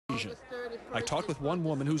I talked with one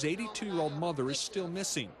woman whose 82-year-old mother is still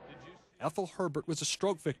missing. Ethel Herbert was a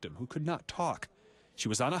stroke victim who could not talk. She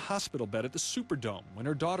was on a hospital bed at the Superdome when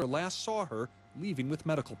her daughter last saw her leaving with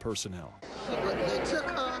medical personnel. They took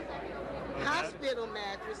her hospital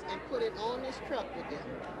mattress and put it on this truck with them.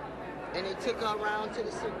 And they took her around to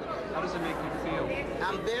the Superdome. How does it make you feel?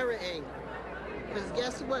 I'm very angry. Because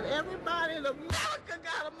guess what? Everybody in America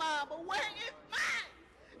got a mom, but where is mine?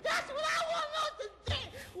 That's what I want to know today.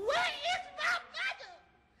 Where is my mother?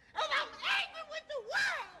 And I'm angry with the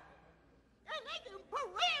world. And they can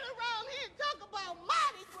parade around here and talk about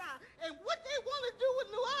Mardi Gras and what they want to do with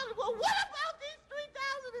New Orleans. Well, what about these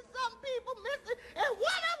 3,000 and some people missing? And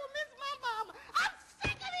one of them is my mama. I'm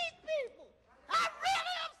sick of these people. I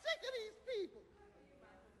really am sick of these people.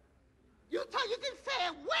 You can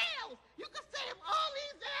save whales. You can save all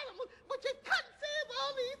these animals, but you couldn't save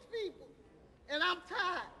all these people. And I'm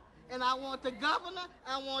tired. And I want the governor,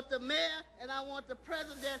 I want the mayor, and I want the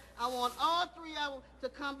president. I want all three of them to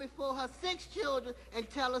come before her 6 children and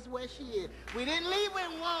tell us where she is. We didn't leave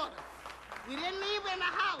her in water. We didn't leave her in the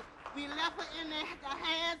house. We left her in the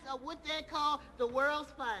hands of what they call the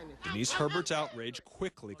world's finest. Denise Herbert's outrage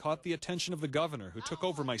quickly caught the attention of the governor, who took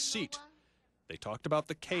over my seat. They talked about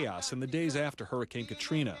the chaos in the days after Hurricane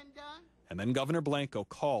Katrina. And then Governor Blanco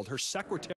called her secretary.